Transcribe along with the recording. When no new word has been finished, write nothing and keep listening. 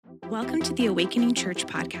Welcome to the Awakening Church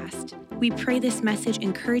podcast. We pray this message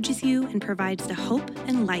encourages you and provides the hope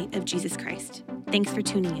and light of Jesus Christ. Thanks for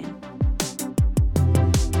tuning in.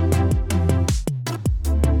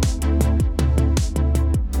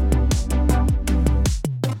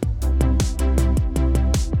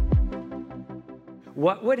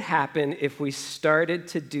 What would happen if we started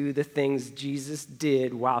to do the things Jesus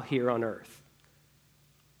did while here on earth?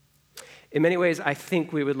 In many ways, I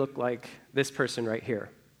think we would look like this person right here.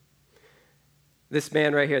 This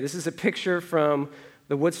man right here. This is a picture from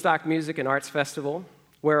the Woodstock Music and Arts Festival,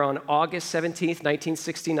 where on August 17th,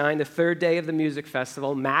 1969, the third day of the music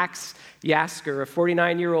festival, Max Yasker, a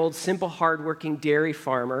 49-year-old, simple, hardworking dairy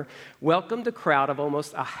farmer, welcomed a crowd of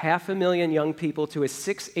almost 500,000 young people to his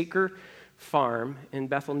 6-acre farm in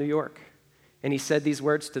Bethel, New York. And he said these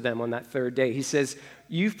words to them on that third day. He says,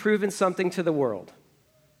 "You've proven something to the world.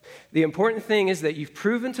 The important thing is that you've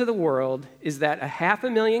proven to the world is that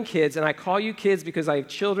 500,000 kids, and I call you kids because I have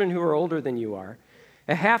children who are older than you are,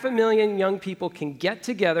 500,000 young people can get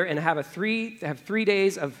together and have 3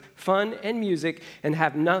 days of fun and music and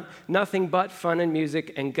have nothing but fun and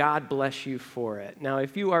music, and God bless you for it." Now,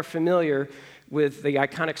 if you are familiar with the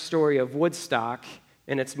iconic story of Woodstock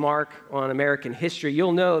and its mark on American history,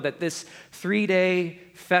 you'll know that this 3-day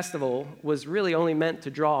festival was really only meant to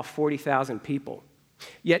draw 40,000 people.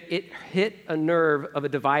 Yet it hit a nerve of a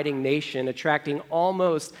dividing nation, attracting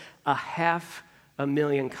almost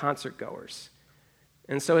 500,000 concert goers.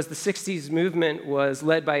 And so as the 60s movement was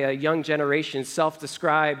led by a young generation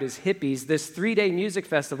self-described as hippies, this 3-day music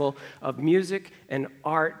festival of music and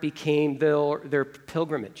art became their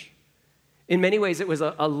pilgrimage. In many ways, it was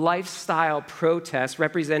a lifestyle protest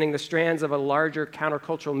representing the strands of a larger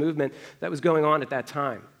countercultural movement that was going on at that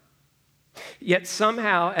time. Yet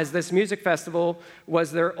somehow, as this music festival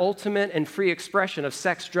was their ultimate and free expression of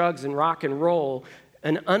sex, drugs, and rock and roll,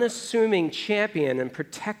 an unassuming champion and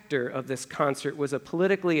protector of this concert was a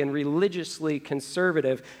politically and religiously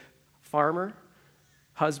conservative farmer,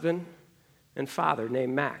 husband, and father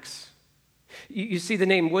named Max. You see, the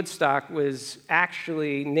name Woodstock was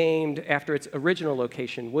actually named after its original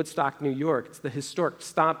location, Woodstock, New York. It's the historic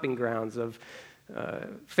stomping grounds of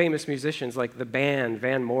famous musicians like the band,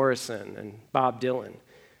 Van Morrison and Bob Dylan.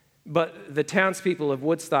 But the townspeople of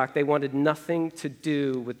Woodstock, they wanted nothing to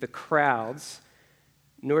do with the crowds,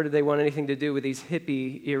 nor did they want anything to do with these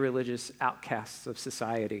hippie, irreligious outcasts of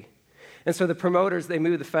society. And so the promoters, they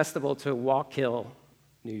moved the festival to Wallkill,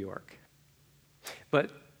 New York.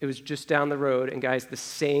 But it was just down the road, and guys, the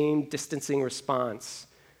same distancing response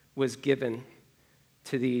was given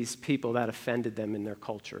to these people that offended them in their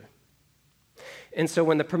culture. And so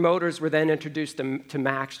when the promoters were then introduced to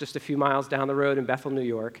Max just a few miles down the road in Bethel, New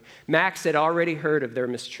York, Max had already heard of their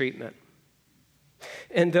mistreatment.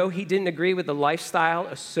 And though he didn't agree with the lifestyle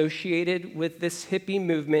associated with this hippie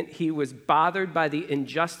movement, he was bothered by the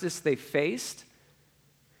injustice they faced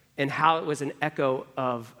and how it was an echo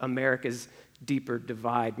of America's deeper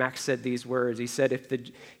divide. Max said these words. He said,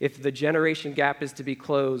 if the generation gap is to be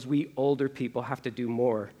closed, we older people have to do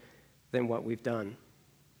more than what we've done.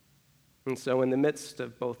 And so in the midst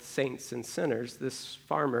of both saints and sinners, this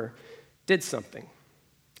farmer did something.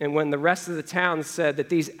 And when the rest of the town said that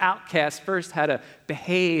these outcasts first had to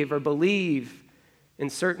behave or believe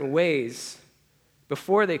in certain ways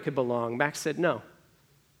before they could belong, Max said, "No,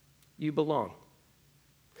 you belong."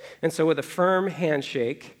 And so with a firm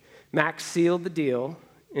handshake, Max sealed the deal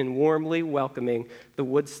in warmly welcoming the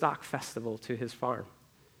Woodstock Festival to his farm.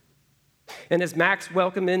 And as Max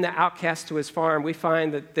welcomed in the outcasts to his farm, we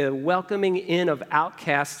find that the welcoming in of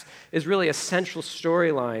outcasts is really a central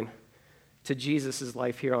storyline to Jesus'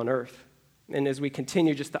 life here on earth. And as we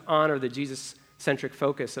continue just to honor the Jesus-centric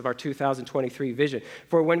focus of our 2023 vision.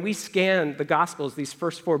 For when we scan the Gospels, these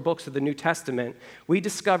first 4 books of the New Testament, we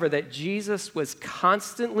discover that Jesus was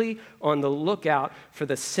constantly on the lookout for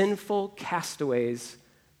the sinful castaways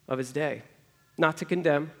of his day. Not to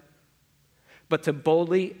condemn, but to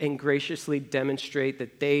boldly and graciously demonstrate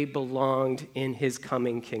that they belonged in his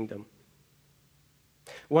coming kingdom.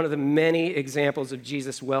 One of the many examples of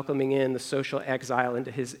Jesus welcoming in the social exile into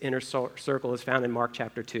his inner circle is found in Mark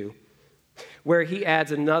chapter 2, where he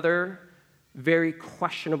adds another very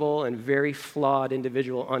questionable and very flawed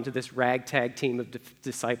individual onto this ragtag team of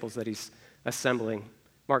disciples that he's assembling.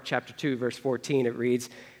 Mark chapter 2, verse 14, it reads,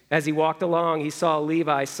 "As he walked along, he saw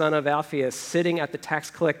Levi, son of Alphaeus, sitting at the tax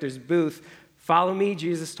collector's booth. 'Follow me,'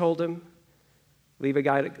 Jesus told him. Levi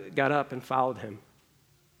got up and followed him."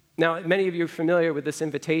 Now, many of you are familiar with this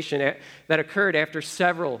invitation that occurred after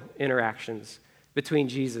several interactions between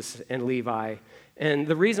Jesus and Levi. And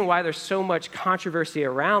the reason why there's so much controversy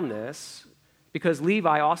around this because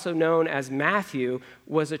Levi, also known as Matthew,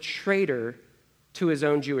 was a traitor to his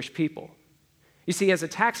own Jewish people. You see, as a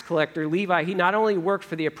tax collector, Levi, he not only worked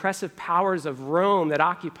for the oppressive powers of Rome that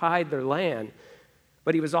occupied their land,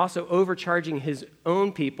 but he was also overcharging his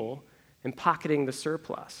own people and pocketing the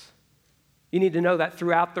surplus. You need to know that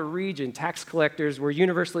throughout the region, tax collectors were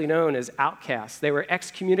universally known as outcasts. They were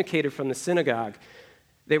excommunicated from the synagogue.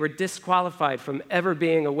 They were disqualified from ever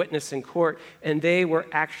being a witness in court, and they were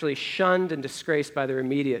actually shunned and disgraced by their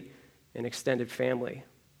immediate and extended family.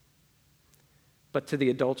 But to the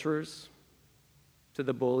adulterers, to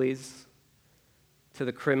the bullies, to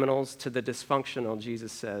the criminals, to the dysfunctional,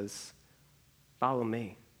 Jesus says, follow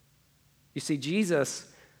me. You see, Jesus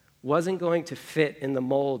wasn't going to fit in the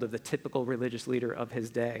mold of the typical religious leader of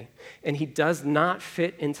his day. And he does not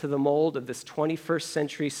fit into the mold of this 21st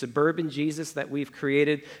century suburban Jesus that we've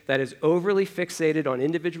created that is overly fixated on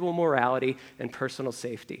individual morality and personal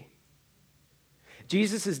safety.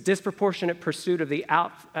 Jesus' disproportionate pursuit of the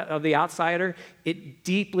outsider, it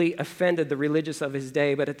deeply offended the religious of his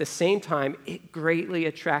day, but at the same time, it greatly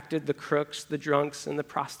attracted the crooks, the drunks, and the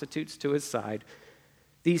prostitutes to his side.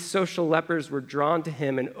 These social lepers were drawn to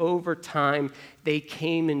him, and over time, they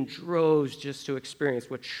came in droves just to experience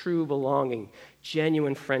what true belonging,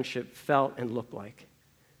 genuine friendship felt and looked like.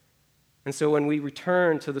 And so when we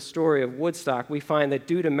return to the story of Woodstock, we find that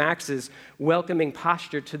due to Max's welcoming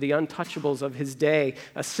posture to the untouchables of his day,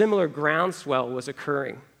 a similar groundswell was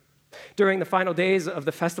occurring. During the final days of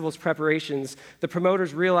the festival's preparations, the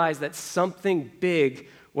promoters realized that something big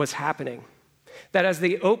was happening. That as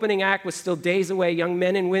the opening act was still days away, young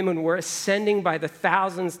men and women were ascending by the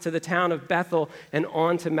thousands to the town of Bethel and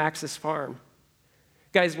on to Max's farm.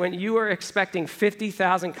 Guys, when you are expecting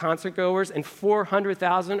 50,000 concert goers and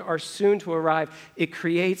 400,000 are soon to arrive, it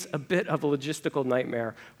creates a bit of a logistical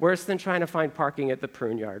nightmare, worse than trying to find parking at the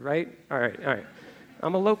prune yard, right? All right.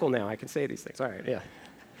 I'm a local now. I can say these things. All right, yeah.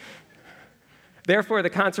 Therefore, the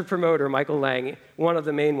concert promoter, Michael Lang, one of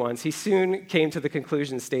the main ones, he soon came to the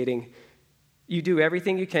conclusion stating, you do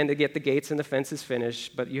everything you can to get the gates and the fences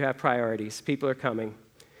finished, but you have priorities. People are coming.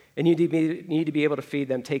 And you need to be able to feed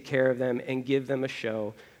them, take care of them, and give them a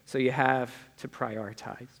show. So you have to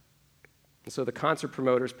prioritize. And so the concert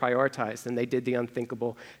promoters prioritized, and they did the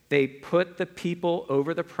unthinkable. They put the people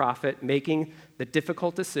over the profit, making the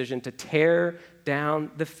difficult decision to tear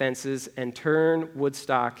down the fences and turn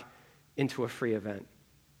Woodstock into a free event.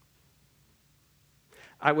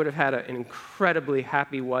 I would have had an incredibly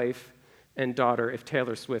happy wife and daughter if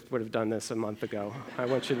Taylor Swift would have done this a month ago. I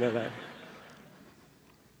want you to know that.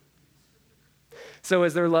 So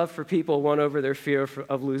as their love for people won over their fear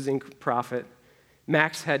of losing profit,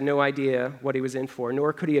 Max had no idea what he was in for,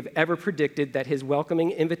 nor could he have ever predicted that his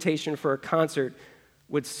welcoming invitation for a concert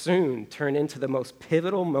would soon turn into the most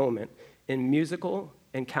pivotal moment in musical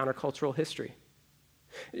and countercultural history.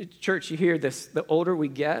 Church, you hear this, the older we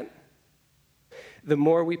get, the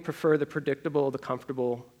more we prefer the predictable, the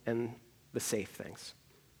comfortable, and the safe things.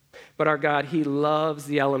 But our God, he loves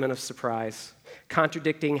the element of surprise,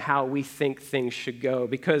 contradicting how we think things should go.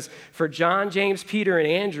 Because for John, James, Peter, and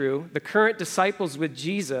Andrew, the current disciples with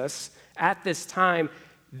Jesus at this time,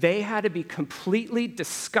 they had to be completely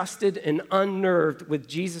disgusted and unnerved with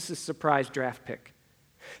Jesus' surprise draft pick.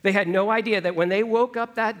 They had no idea that when they woke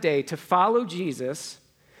up that day to follow Jesus,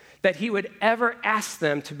 that he would ever ask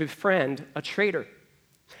them to befriend a traitor.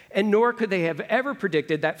 And nor could they have ever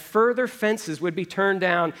predicted that further fences would be turned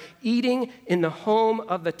down, eating in the home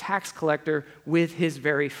of the tax collector with his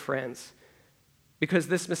very friends. Because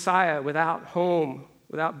this Messiah, without home,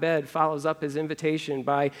 without bed, follows up his invitation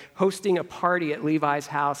by hosting a party at Levi's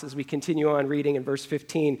house. As we continue on reading in verse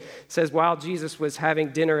 15, it says, while Jesus was having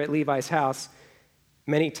dinner at Levi's house,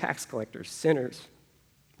 many tax collectors, sinners,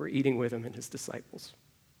 were eating with him and his disciples.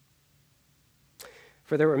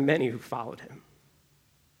 For there were many who followed him.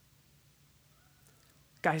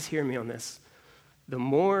 Guys, hear me on this. The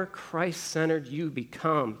more Christ-centered you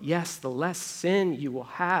become, yes, the less sin you will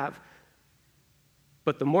have,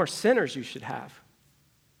 but the more sinners you should have.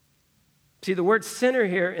 See, the word sinner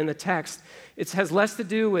here in the text, it has less to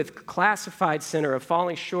do with classified sinner of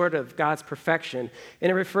falling short of God's perfection,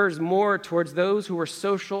 and it refers more towards those who were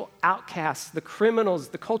social outcasts, the criminals,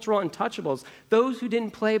 the cultural untouchables, those who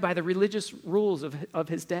didn't play by the religious rules of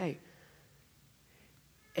his day.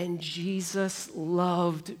 And Jesus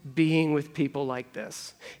loved being with people like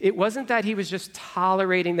this. It wasn't that he was just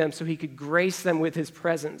tolerating them so he could grace them with his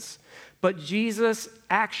presence, but Jesus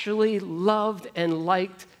actually loved and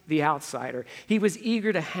liked the outsider. He was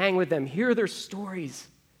eager to hang with them, hear their stories.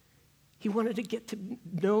 He wanted to get to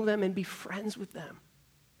know them and be friends with them.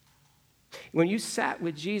 When you sat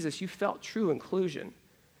with Jesus, you felt true inclusion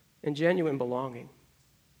and genuine belonging.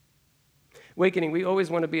 Awakening, we always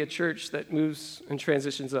want to be a church that moves and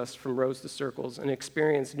transitions us from rows to circles and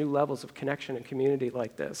experience new levels of connection and community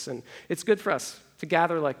like this. And it's good for us to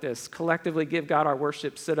gather like this, collectively give God our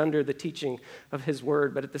worship, sit under the teaching of his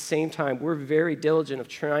word, but at the same time, we're very diligent of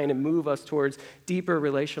trying to move us towards deeper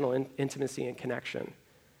relational intimacy and connection.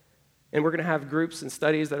 And we're going to have groups and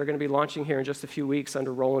studies that are going to be launching here in just a few weeks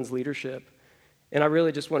under Roland's leadership. And I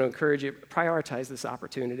really just want to encourage you, prioritize this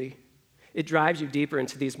opportunity. It drives you deeper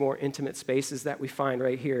into these more intimate spaces that we find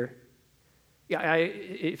right here. Yeah,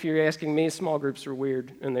 if you're asking me, small groups are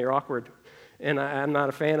weird and they're awkward. And I'm not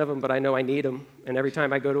a fan of them, but I know I need them. And every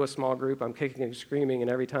time I go to a small group, I'm kicking and screaming.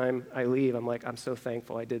 And every time I leave, I'm like, I'm so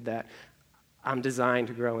thankful I did that. I'm designed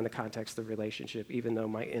to grow in the context of relationship, even though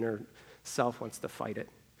my inner self wants to fight it.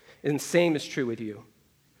 And the same is true with you.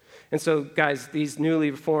 And so, guys, these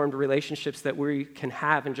newly formed relationships that we can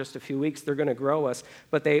have in just a few weeks, they're going to grow us,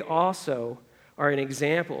 but they also are an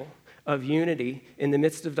example of unity in the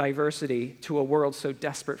midst of diversity to a world so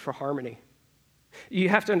desperate for harmony. You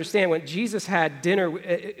have to understand, when Jesus had dinner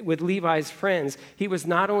with Levi's friends, he was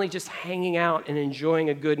not only just hanging out and enjoying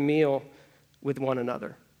a good meal with one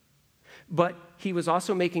another, but he was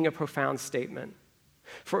also making a profound statement.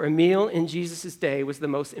 For a meal in Jesus' day was the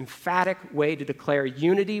most emphatic way to declare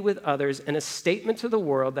unity with others and a statement to the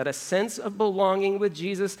world that a sense of belonging with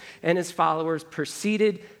Jesus and his followers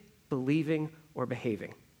preceded believing or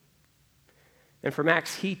behaving. And for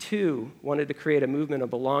Max, he too wanted to create a movement of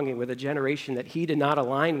belonging with a generation that he did not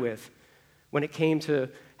align with when it came to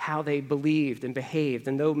how they believed and behaved.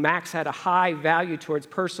 And though Max had a high value towards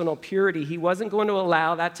personal purity, he wasn't going to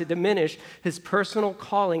allow that to diminish his personal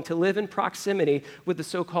calling to live in proximity with the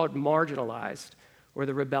so-called marginalized or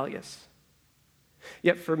the rebellious.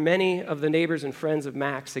 Yet for many of the neighbors and friends of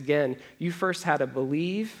Max, again, you first had to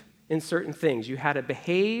believe in certain things. You had to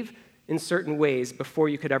behave in certain ways before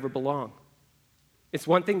you could ever belong. It's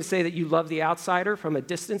one thing to say that you love the outsider from a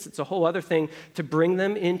distance. It's a whole other thing to bring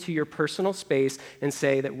them into your personal space and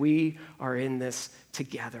say that we are in this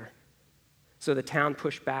together. So the town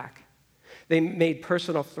pushed back. They made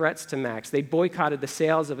personal threats to Max. They boycotted the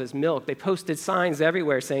sales of his milk. They posted signs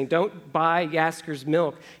everywhere saying, "Don't buy Yasker's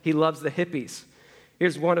milk. He loves the hippies."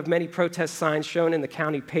 Here's one of many protest signs shown in the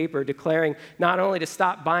county paper declaring not only to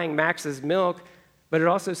stop buying Max's milk, but it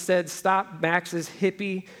also said, "Stop Max's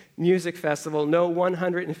hippie music festival, no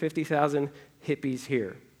 150,000 hippies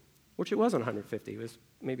here," which it wasn't 150, it was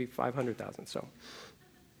maybe 500,000. So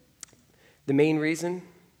the main reason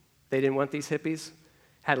they didn't want these hippies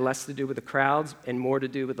had less to do with the crowds and more to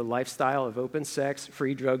do with the lifestyle of open sex,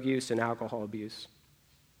 free drug use, and alcohol abuse.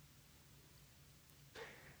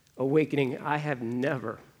 Awakening, I have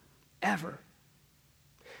never, ever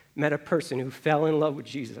met a person who fell in love with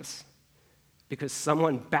Jesus because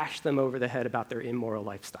someone bashed them over the head about their immoral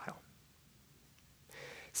lifestyle.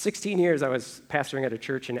 16 years I was pastoring at a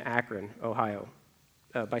church in Akron, Ohio.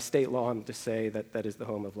 By state law, I'm to say that that is the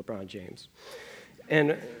home of LeBron James.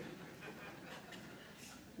 And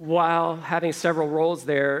while having several roles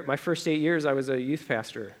there, my first 8 years I was a youth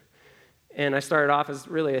pastor. And I started off as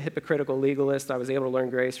really a hypocritical legalist. I was able to learn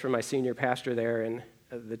grace from my senior pastor there, and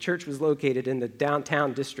the church was located in the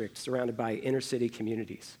downtown district surrounded by inner city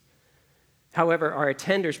communities. However, our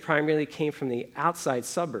attenders primarily came from the outside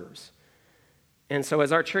suburbs. And so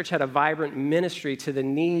as our church had a vibrant ministry to the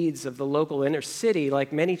needs of the local inner city,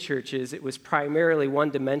 like many churches, it was primarily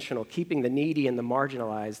one-dimensional, keeping the needy and the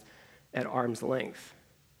marginalized at arm's length.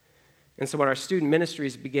 And so when our student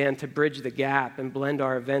ministries began to bridge the gap and blend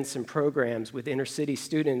our events and programs with inner city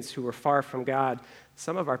students who were far from God,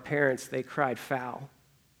 some of our parents, they cried foul.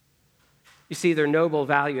 You see, their noble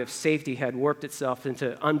value of safety had warped itself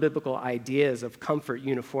into unbiblical ideas of comfort,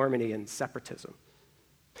 uniformity, and separatism.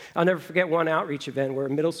 I'll never forget one outreach event where a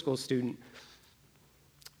middle school student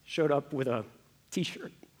showed up with a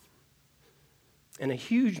T-shirt and a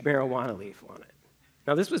huge marijuana leaf on it.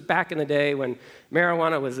 Now, this was back in the day when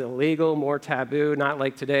marijuana was illegal, more taboo, not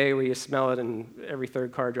like today where you smell it in every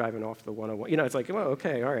third car driving off the 101. You know, it's like, well,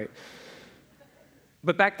 okay, all right.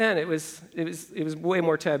 But back then, it was way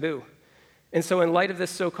more taboo. And so in light of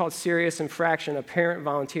this so-called serious infraction, a parent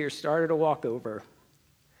volunteer started to walk over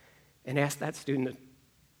and asked that student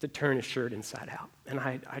to turn his shirt inside out. And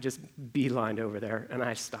I just beelined over there, and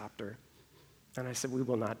I stopped her. And I said, "We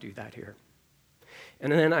will not do that here."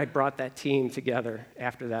 And then I brought that team together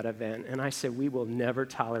after that event, and I said, "We will never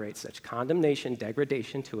tolerate such condemnation,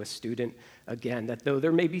 degradation to a student again, that though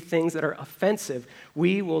there may be things that are offensive,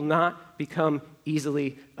 we will not become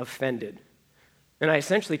easily offended." And I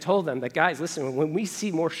essentially told them that, guys, listen, when we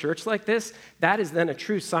see more shirts like this, that is then a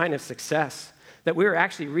true sign of success, that we're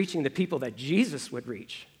actually reaching the people that Jesus would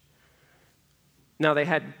reach. Now, they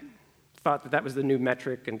had thought that that was the new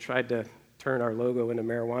metric and tried to turn our logo into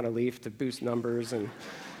marijuana leaf to boost numbers and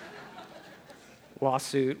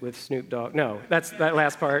lawsuit with Snoop Dogg. No, that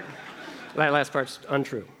last part's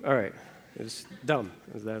untrue. All right, it was dumb.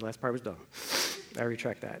 That last part was dumb. I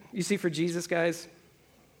retract that. You see, for Jesus, guys,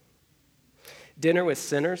 dinner with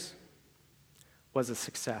sinners was a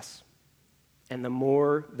success, and the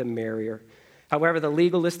more, the merrier. However, the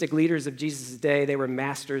legalistic leaders of Jesus' day, they were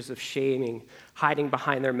masters of shaming, hiding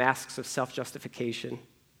behind their masks of self-justification.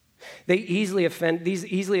 These easily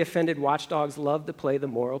offended watchdogs loved to play the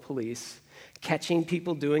moral police, catching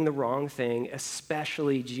people doing the wrong thing,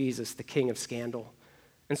 especially Jesus, the king of scandal.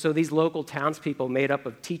 And so these local townspeople, made up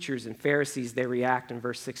of teachers and Pharisees, they react in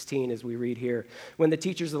verse 16 as we read here. When the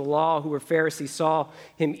teachers of the law, who were Pharisees, saw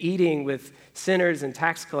him eating with sinners and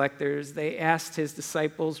tax collectors, they asked his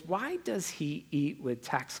disciples, "Why does he eat with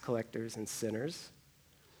tax collectors and sinners?"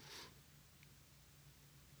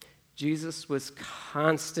 Jesus was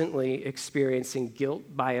constantly experiencing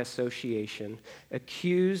guilt by association,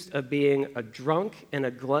 accused of being a drunk and a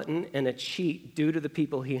glutton and a cheat due to the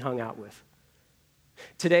people he hung out with.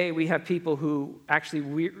 Today, we have people who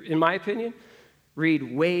actually, in my opinion, read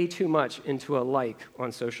way too much into a like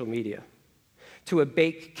on social media, to a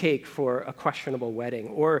baked cake for a questionable wedding,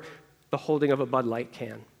 or the holding of a Bud Light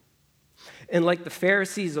can. And like the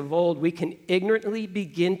Pharisees of old, we can ignorantly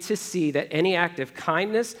begin to see that any act of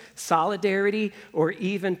kindness, solidarity, or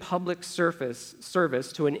even public service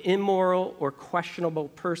to an immoral or questionable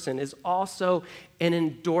person is also an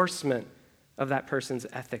endorsement of that person's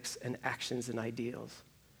ethics and actions and ideals.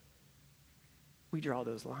 We draw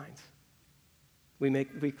those lines.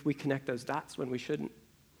 We connect those dots when we shouldn't.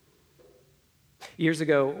 Years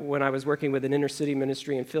ago, when I was working with an inner city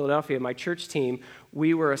ministry in Philadelphia, my church team,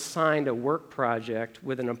 we were assigned a work project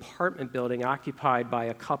with an apartment building occupied by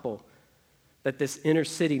a couple that this inner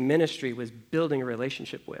city ministry was building a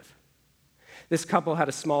relationship with. This couple had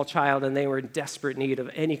a small child, and they were in desperate need of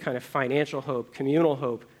any kind of financial hope, communal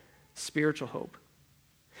hope, spiritual hope.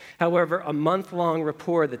 However, a month-long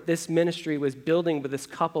rapport that this ministry was building with this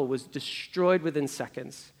couple was destroyed within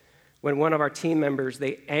seconds when one of our team members,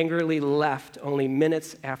 they angrily left only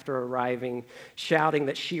minutes after arriving, shouting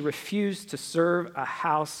that she refused to serve a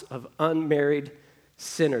house of unmarried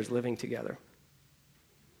sinners living together.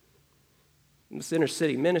 In this inner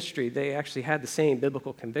city ministry, they actually had the same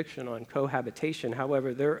biblical conviction on cohabitation.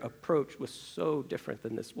 However, their approach was so different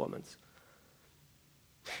than this woman's.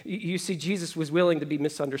 You see, Jesus was willing to be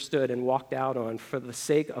misunderstood and walked out on for the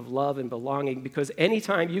sake of love and belonging, because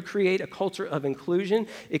anytime you create a culture of inclusion,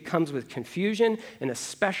 it comes with confusion and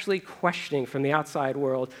especially questioning from the outside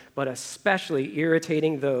world, but especially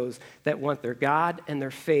irritating those that want their God and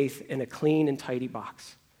their faith in a clean and tidy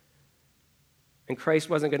box. And Christ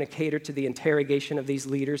wasn't going to cater to the interrogation of these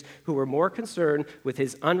leaders who were more concerned with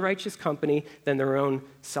his unrighteous company than their own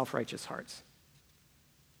self-righteous hearts.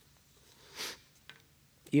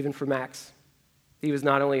 Even for Max, he was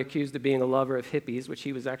not only accused of being a lover of hippies, which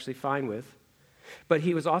he was actually fine with, but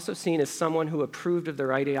he was also seen as someone who approved of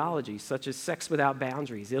their ideologies, such as sex without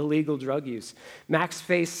boundaries, illegal drug use. Max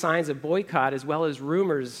faced signs of boycott as well as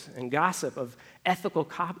rumors and gossip of ethical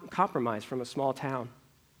compromise from a small town.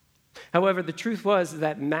 However, the truth was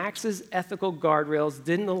that Max's ethical guardrails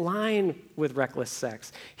didn't align with reckless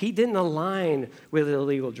sex. He didn't align with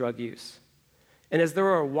illegal drug use. And as there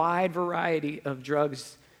were a wide variety of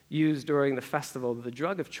drugs used during the festival, the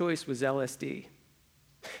drug of choice was LSD.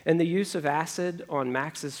 And the use of acid on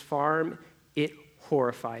Max's farm, it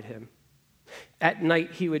horrified him. At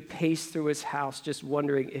night, he would pace through his house just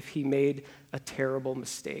wondering if he made a terrible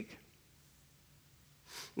mistake.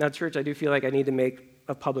 Now, church, I do feel like I need to make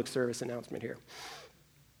a public service announcement here.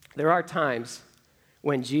 There are times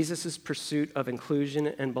when Jesus' pursuit of inclusion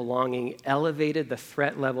and belonging elevated the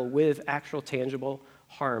threat level with actual tangible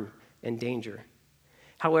harm and danger.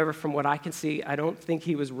 However, from what I can see, I don't think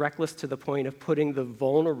he was reckless to the point of putting the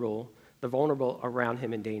vulnerable around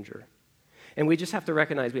him in danger. And we just have to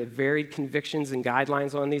recognize we have varied convictions and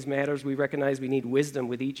guidelines on these matters. We recognize we need wisdom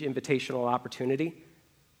with each invitational opportunity.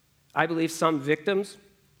 I believe some victims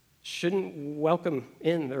shouldn't welcome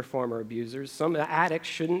in their former abusers. Some addicts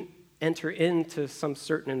shouldn't enter into some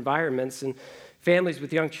certain environments. And families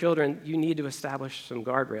with young children, you need to establish some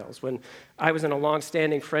guardrails. When I was in a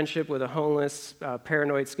long-standing friendship with a homeless,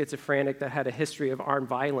 paranoid schizophrenic that had a history of armed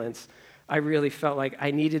violence, I really felt like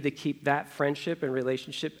I needed to keep that friendship and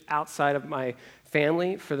relationship outside of my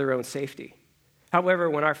family for their own safety. However,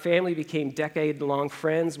 when our family became decade-long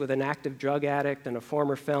friends with an active drug addict and a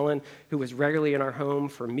former felon who was regularly in our home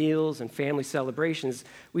for meals and family celebrations,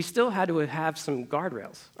 we still had to have some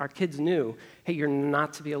guardrails. Our kids knew, hey, you're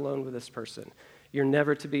not to be alone with this person. You're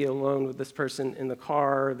never to be alone with this person in the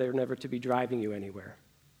car. They're never to be driving you anywhere.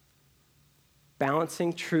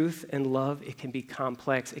 Balancing truth and love, it can be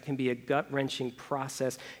complex. It can be a gut-wrenching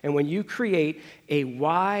process. And when you create a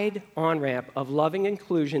wide on-ramp of loving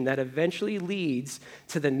inclusion that eventually leads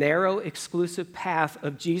to the narrow, exclusive path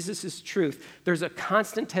of Jesus' truth, there's a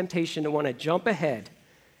constant temptation to want to jump ahead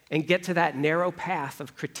and get to that narrow path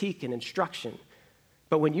of critique and instruction.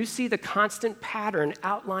 But when you see the constant pattern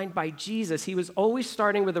outlined by Jesus, he was always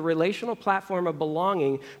starting with a relational platform of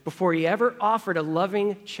belonging before he ever offered a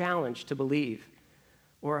loving challenge to believe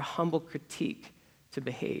or a humble critique to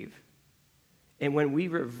behave. And when we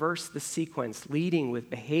reverse the sequence, leading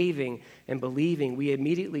with behaving and believing, we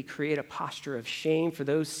immediately create a posture of shame for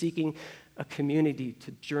those seeking a community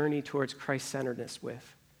to journey towards Christ-centeredness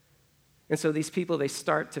with. And so these people, they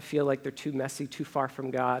start to feel like they're too messy, too far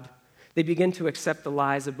from God. They begin to accept the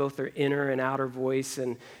lies of both their inner and outer voice,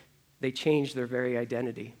 and they change their very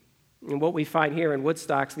identity. And what we find here in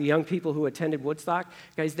Woodstock, the young people who attended Woodstock,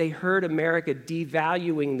 guys, they heard America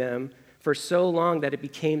devaluing them for so long that it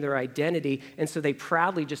became their identity, and so they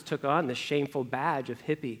proudly just took on the shameful badge of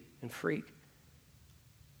hippie and freak.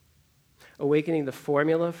 Awakening the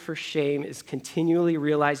formula for shame is continually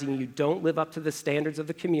realizing you don't live up to the standards of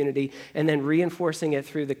the community and then reinforcing it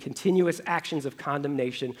through the continuous actions of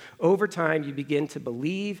condemnation. Over time, you begin to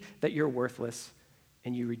believe that you're worthless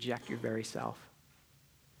and you reject your very self.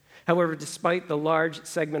 However, despite the large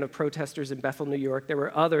segment of protesters in Bethel, New York, there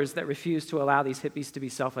were others that refused to allow these hippies to be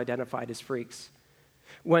self-identified as freaks.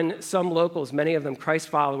 When some locals, many of them Christ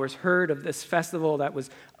followers, heard of this festival that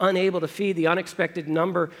was unable to feed the unexpected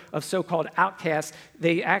number of so-called outcasts,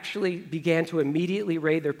 they actually began to immediately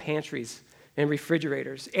raid their pantries and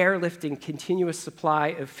refrigerators, airlifting continuous supply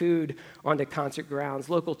of food onto concert grounds.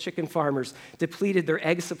 Local chicken farmers depleted their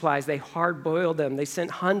egg supplies. They hard-boiled them. They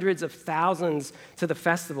sent hundreds of thousands to the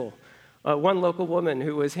festival. One local woman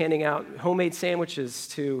who was handing out homemade sandwiches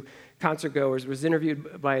to concert goers was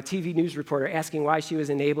interviewed by a TV news reporter asking why she was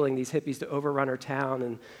enabling these hippies to overrun her town,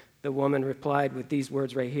 and the woman replied with these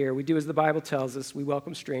words right here: "We do as the Bible tells us. We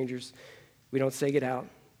welcome strangers. We don't say get out.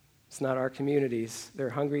 It's not our communities. They're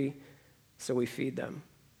hungry, so we feed them."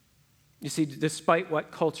 You see, despite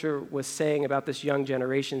what culture was saying about this young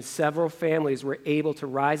generation, several families were able to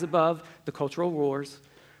rise above the cultural wars,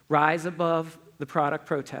 rise above the product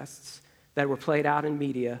protests that were played out in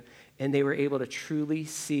media, and they were able to truly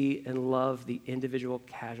see and love the individual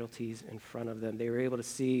casualties in front of them. They were able to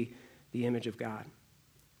see the image of God.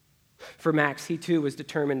 For Max, he too was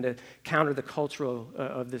determined to counter the cultural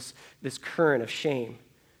of this current of shame,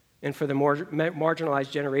 and for the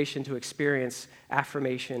marginalized generation to experience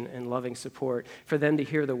affirmation and loving support, for them to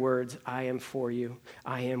hear the words, "I am for you,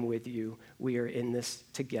 I am with you, we are in this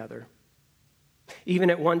together." Even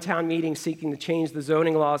at one town meeting seeking to change the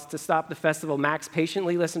zoning laws to stop the festival, Max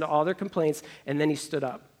patiently listened to all their complaints, and then he stood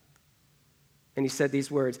up. And he said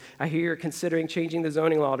these words: "I hear you're considering changing the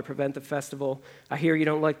zoning law to prevent the festival. I hear you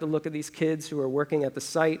don't like the look of these kids who are working at the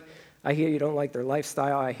site. I hear you don't like their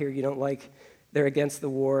lifestyle. I hear you don't like they're against the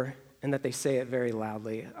war, and that they say it very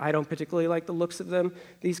loudly. I don't particularly like the looks of them,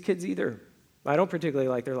 these kids either. I don't particularly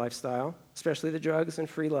like their lifestyle, especially the drugs and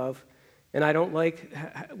free love. And I don't like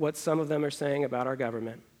what some of them are saying about our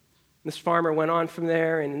government." This farmer went on from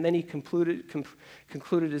there, and then he concluded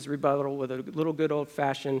his rebuttal with a little good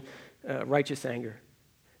old-fashioned righteous anger.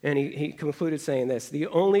 And he concluded saying this: the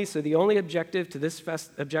only objection to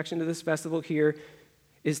this festival here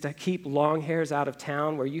is to keep long hairs out of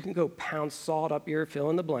town, where you can go pound salt up your fill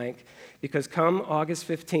in the blank, because come August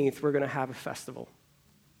 15th, we're going to have a festival.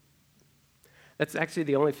 That's actually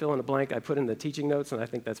the only fill in the blank I put in the teaching notes, and I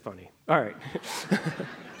think that's funny. All right.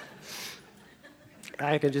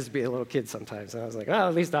 I can just be a little kid sometimes. And I was like,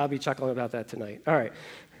 at least I'll be chuckling about that tonight. All right.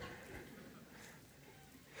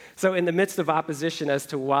 So in the midst of opposition as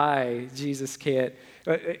to why Jesus can't,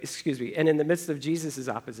 and in the midst of Jesus'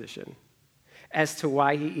 opposition as to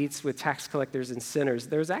why he eats with tax collectors and sinners,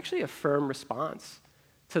 there's actually a firm response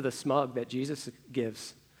to the smug that Jesus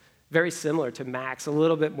gives. Very similar to Max, a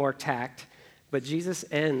little bit more tact. But Jesus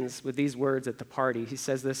ends with these words at the party. He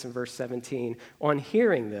says this in verse 17. "On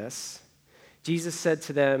hearing this, Jesus said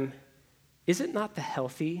to them, 'Is it not the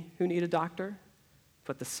healthy who need a doctor,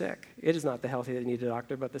 but the sick? It is not the healthy that need a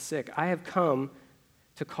doctor, but the sick. I have come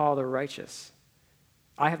to call the righteous.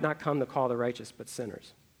 I have not come to call the righteous, but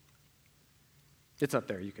sinners.'" It's up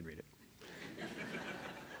there. You can read it.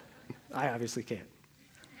 I obviously can't.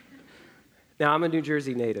 Now, I'm a New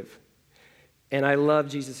Jersey native, and I love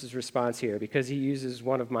Jesus' response here because he uses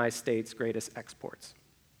one of my state's greatest exports,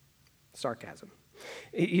 sarcasm.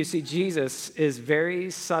 You see, Jesus is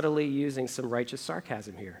very subtly using some righteous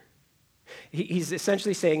sarcasm here. He's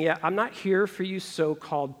essentially saying, yeah, I'm not here for you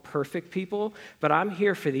so-called perfect people, but I'm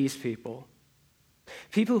here for these people.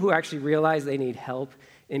 People who actually realize they need help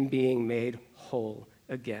in being made whole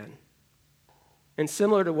again. And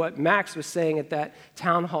similar to what Max was saying at that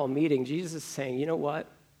town hall meeting, Jesus is saying, you know what?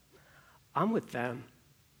 I'm with them.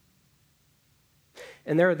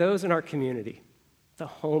 And there are those in our community, the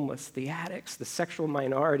homeless, the addicts, the sexual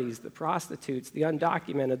minorities, the prostitutes, the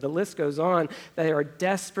undocumented, the list goes on, that are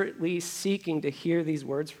desperately seeking to hear these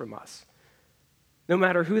words from us. No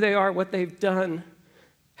matter who they are, what they've done,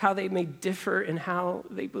 how they may differ in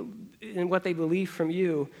what they believe from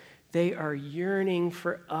you, they are yearning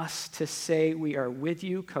for us to say, we are with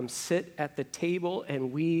you, come sit at the table,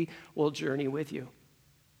 and we will journey with you.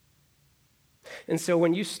 And so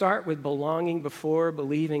when you start with belonging before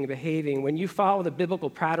believing and behaving, when you follow the biblical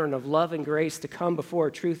pattern of love and grace to come before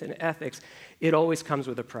truth and ethics, it always comes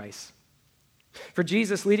with a price. For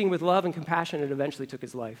Jesus, leading with love and compassion, it eventually took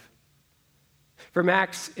his life. For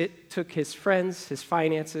Max, it took his friends, his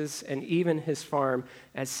finances, and even his farm,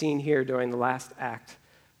 as seen here during the last act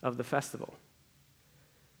of the festival.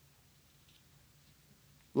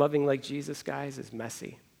 Loving like Jesus, guys, is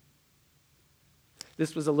messy.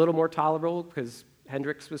 This was a little more tolerable because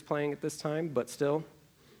Hendrix was playing at this time, but still,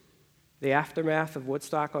 the aftermath of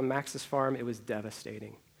Woodstock on Max's farm, it was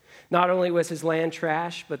devastating. Not only was his land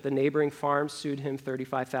trash, but the neighboring farm sued him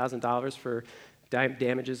 $35,000 for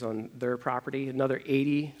damages on their property. Another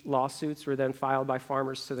 80 lawsuits were then filed by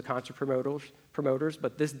farmers to the concert promoters,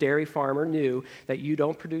 but this dairy farmer knew that you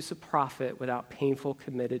don't produce a profit without painful,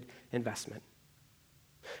 committed investment.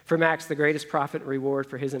 For Max, the greatest profit and reward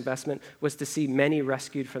for his investment was to see many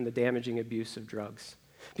rescued from the damaging abuse of drugs.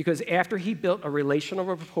 Because after he built a relational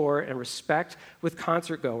rapport and respect with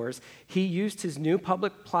concertgoers, he used his new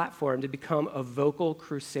public platform to become a vocal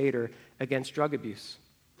crusader against drug abuse.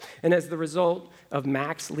 And as the result of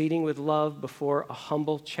Max leading with love before a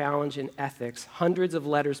humble challenge in ethics, hundreds of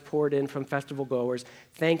letters poured in from festival goers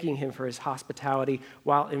thanking him for his hospitality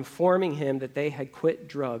while informing him that they had quit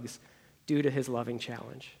drugs due to his loving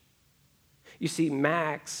challenge. You see,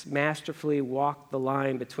 Max masterfully walked the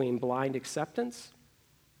line between blind acceptance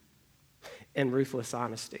and ruthless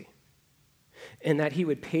honesty, and that he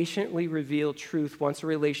would patiently reveal truth once a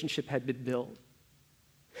relationship had been built.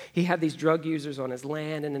 He had these drug users on his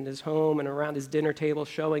land and in his home and around his dinner table,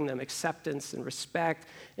 showing them acceptance and respect,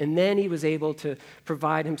 and then he was able to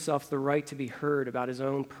provide himself the right to be heard about his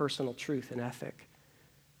own personal truth and ethic.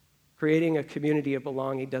 Creating a community of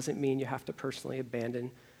belonging doesn't mean you have to personally abandon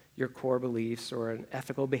your core beliefs or an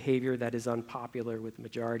ethical behavior that is unpopular with the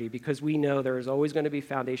majority, because we know there is always going to be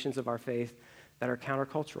foundations of our faith that are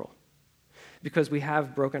countercultural, because we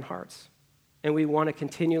have broken hearts. And we want to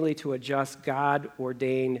continually to adjust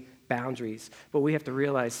God-ordained boundaries. But we have to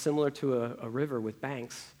realize, similar to a river with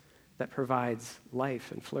banks that provides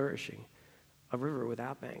life and flourishing, a river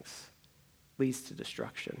without banks leads to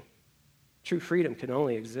destruction. True freedom can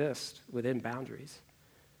only exist within boundaries.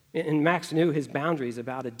 And Max knew his boundaries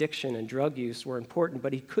about addiction and drug use were important,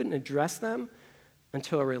 but he couldn't address them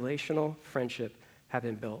until a relational friendship had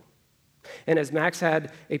been built. And as Max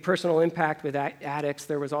had a personal impact with addicts,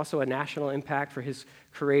 there was also a national impact for his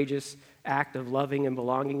courageous act of loving and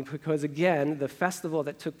belonging, because again, the festival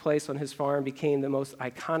that took place on his farm became the most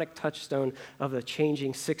iconic touchstone of the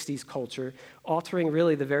changing 60s culture, altering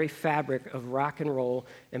really the very fabric of rock and roll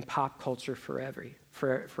and pop culture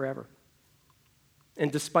forever.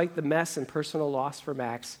 And despite the mess and personal loss for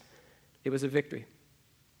Max, it was a victory.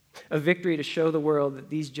 A victory to show the world that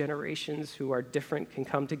these generations who are different can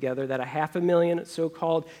come together, that 500,000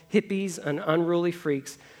 so-called hippies and unruly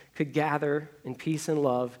freaks could gather in peace and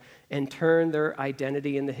love and turn their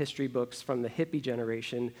identity in the history books from the hippie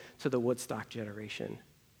generation to the Woodstock generation.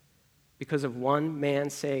 Because of one man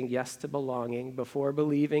saying yes to belonging before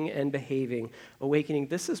believing and behaving, awakening,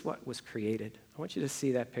 this is what was created. I want you to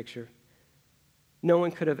see that picture. No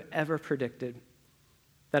one could have ever predicted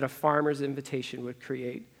that a farmer's invitation would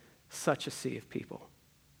create such a sea of people.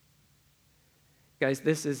 Guys,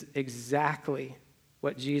 this is exactly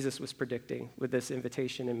what Jesus was predicting with this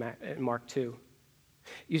invitation in Mark 2.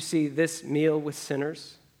 You see, this meal with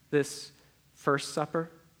sinners, this first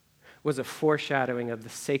supper, was a foreshadowing of the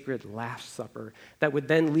sacred Last Supper that would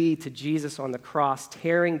then lead to Jesus on the cross,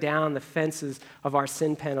 tearing down the fences of our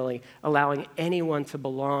sin penalty, allowing anyone to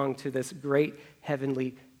belong to this great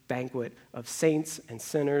heavenly banquet of saints and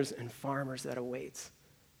sinners and farmers that awaits.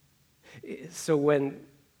 So when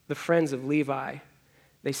the friends of Levi,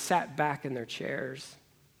 they sat back in their chairs,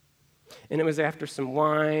 and it was after some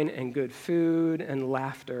wine and good food and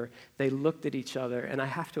laughter, they looked at each other, and I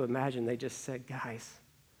have to imagine they just said, guys,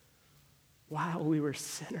 while we were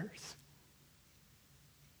sinners,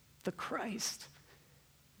 the Christ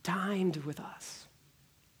dined with us.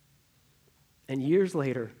 And years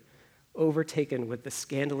later, overtaken with the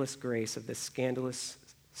scandalous grace of this scandalous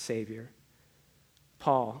Savior,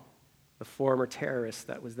 Paul, the former terrorist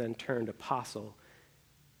that was then turned apostle,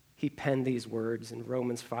 he penned these words in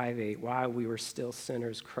Romans 5:8, while we were still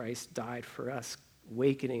sinners, Christ died for us.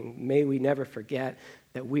 Awakening, may we never forget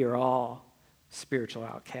that we are all spiritual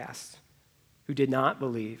outcasts who did not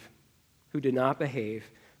believe, who did not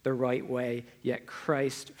behave the right way, yet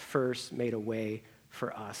Christ first made a way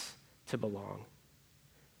for us to belong.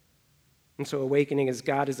 And so awakening as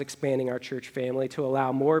God is expanding our church family to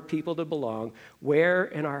allow more people to belong, where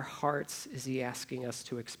in our hearts is he asking us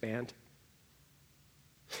to expand?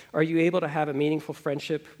 Are you able to have a meaningful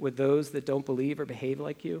friendship with those that don't believe or behave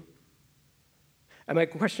like you? And my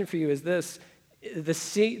question for you is this: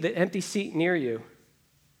 the empty seat near you,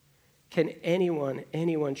 can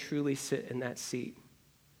anyone truly sit in that seat?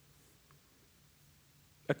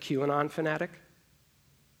 A QAnon fanatic?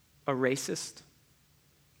 A racist?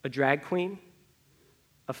 A drag queen?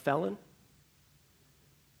 A felon?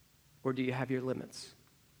 Or do you have your limits?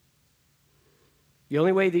 The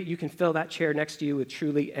only way that you can fill that chair next to you with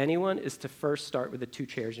truly anyone is to first start with the 2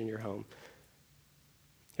 chairs in your home.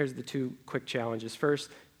 Here's the 2 quick challenges. First,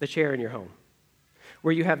 the chair in your home,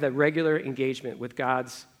 where you have that regular engagement with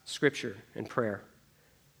God's scripture and prayer.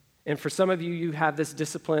 And for some of you, you have this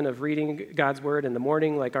discipline of reading God's word in the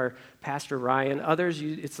morning, like our pastor Ryan. Others,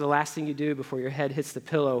 it's the last thing you do before your head hits the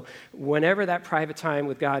pillow. Whenever that private time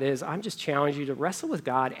with God is, I'm just challenging you to wrestle with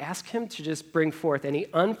God. Ask him to just bring forth any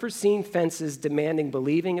unforeseen fences demanding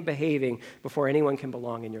believing and behaving before anyone can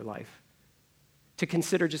belong in your life. To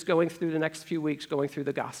consider just going through the next few weeks, going through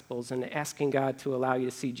the Gospels and asking God to allow you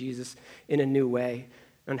to see Jesus in a new way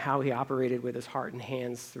and how he operated with his heart and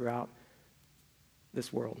hands throughout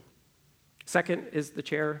this world. Second is the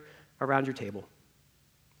chair around your table.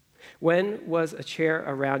 When was a chair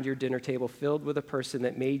around your dinner table filled with a person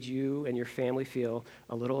that made you and your family feel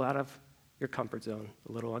a little out of your comfort zone,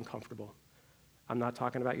 a little uncomfortable? I'm not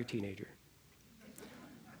talking about your teenager.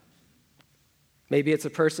 Maybe it's a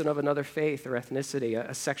person of another faith or ethnicity,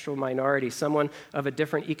 a sexual minority, someone of a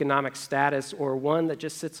different economic status, or one that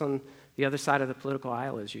just sits on the other side of the political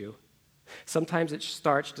aisle as you. Sometimes it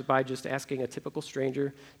starts by just asking a typical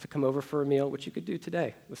stranger to come over for a meal, which you could do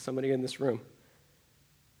today with somebody in this room.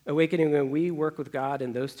 Awakening, when we work with God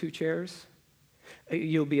in those 2 chairs,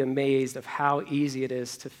 you'll be amazed of how easy it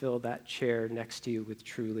is to fill that chair next to you with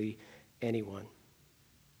truly anyone.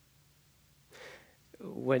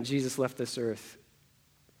 When Jesus left this earth,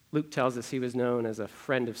 Luke tells us he was known as a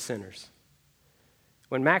friend of sinners.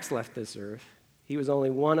 When Max left this earth, he was only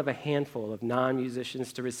one of a handful of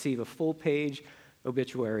non-musicians to receive a full-page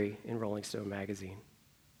obituary in Rolling Stone magazine.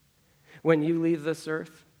 When you leave this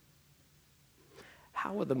earth,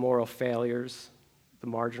 how will the moral failures, the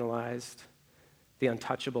marginalized, the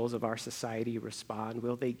untouchables of our society respond?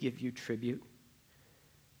 Will they give you tribute?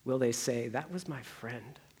 Will they say, that was my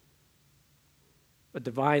friend? A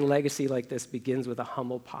divine legacy like this begins with a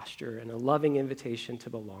humble posture and a loving invitation to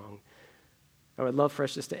belong. I would love for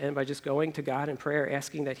us just to end by just going to God in prayer,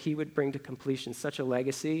 asking that he would bring to completion such a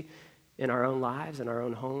legacy in our own lives, in our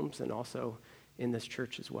own homes, and also in this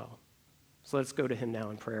church as well. So let's go to him now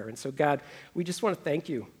in prayer. And so, God, we just want to thank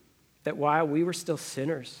you that while we were still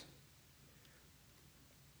sinners,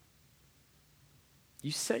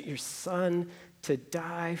 you sent your son to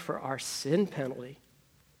die for our sin penalty.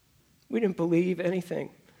 We didn't believe anything.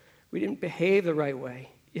 We didn't behave the right way.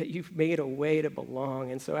 Yet you've made a way to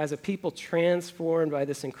belong. And so as a people transformed by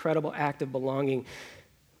this incredible act of belonging,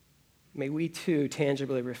 may we too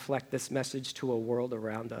tangibly reflect this message to a world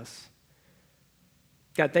around us.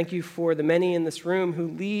 God, thank you for the many in this room who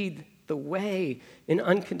lead the way in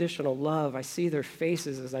unconditional love. I see their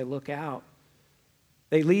faces as I look out.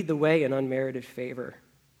 They lead the way in unmerited favor.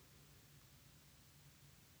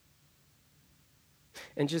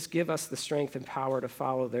 And just give us the strength and power to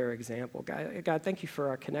follow their example. God, thank you for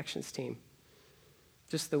our connections team.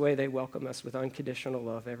 Just the way they welcome us with unconditional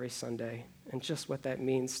love every Sunday, and just what that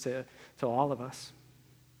means to all of us.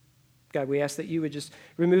 God, we ask that you would just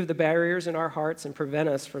remove the barriers in our hearts and prevent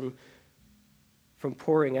us from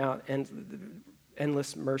pouring out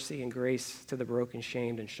endless mercy and grace to the broken,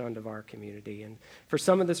 shamed, and shunned of our community. And for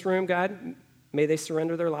some in this room, God, May they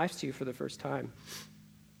surrender their lives to you for the first time.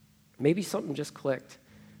 Maybe something just clicked,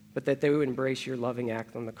 but that they would embrace your loving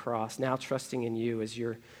act on the cross, now trusting in you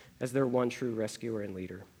as their one true rescuer and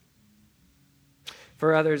leader.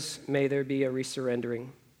 For others, may there be a resurrendering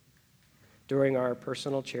during our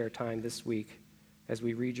personal chair time this week as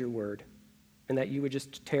we read your word, and that you would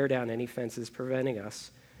just tear down any fences preventing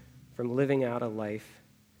us from living out a life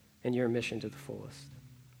and your mission to the fullest.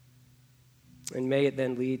 And may it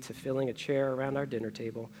then lead to filling a chair around our dinner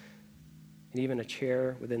table and even a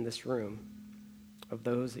chair within this room of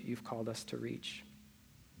those that you've called us to reach.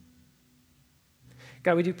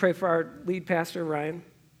 God, we do pray for our lead pastor, Ryan.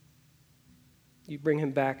 You bring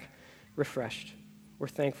him back refreshed. We're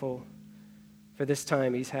thankful for this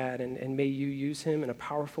time he's had, and may you use him in a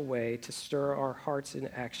powerful way to stir our hearts and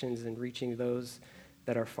actions in reaching those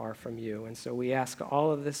that are far from you. And so we ask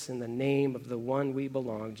all of this in the name of the one we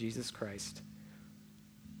belong, Jesus Christ.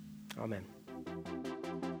 Amen.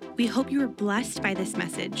 We hope you were blessed by this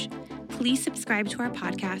message. Please subscribe to our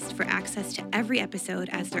podcast for access to every episode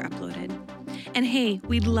as they're uploaded. And hey,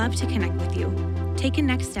 we'd love to connect with you. Take a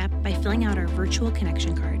next step by filling out our virtual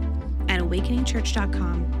connection card at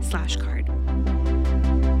awakeningchurch.com/card.